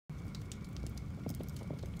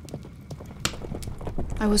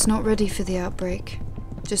I was not ready for the outbreak,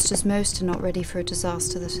 just as most are not ready for a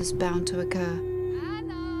disaster that is bound to occur.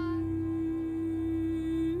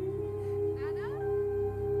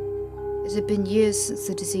 It had been years since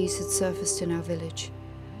the disease had surfaced in our village.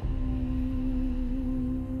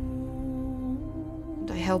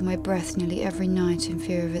 And I held my breath nearly every night in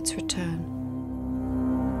fear of its return.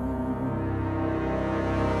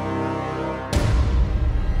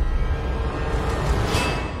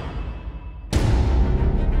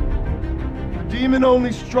 The demon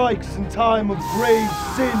only strikes in time of grave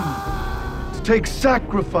sin, to take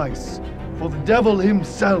sacrifice for the devil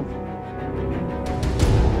himself.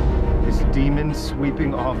 This demon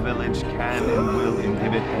sweeping our village can and will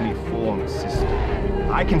inhibit any form, sister.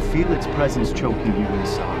 I can feel its presence choking you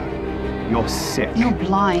inside. You're sick. You're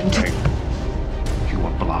blind. You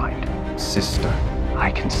are blind. Sister,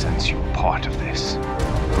 I can sense you're part of this.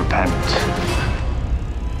 Repent.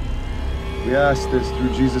 We ask this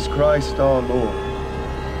through Jesus Christ our Lord.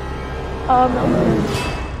 Amen.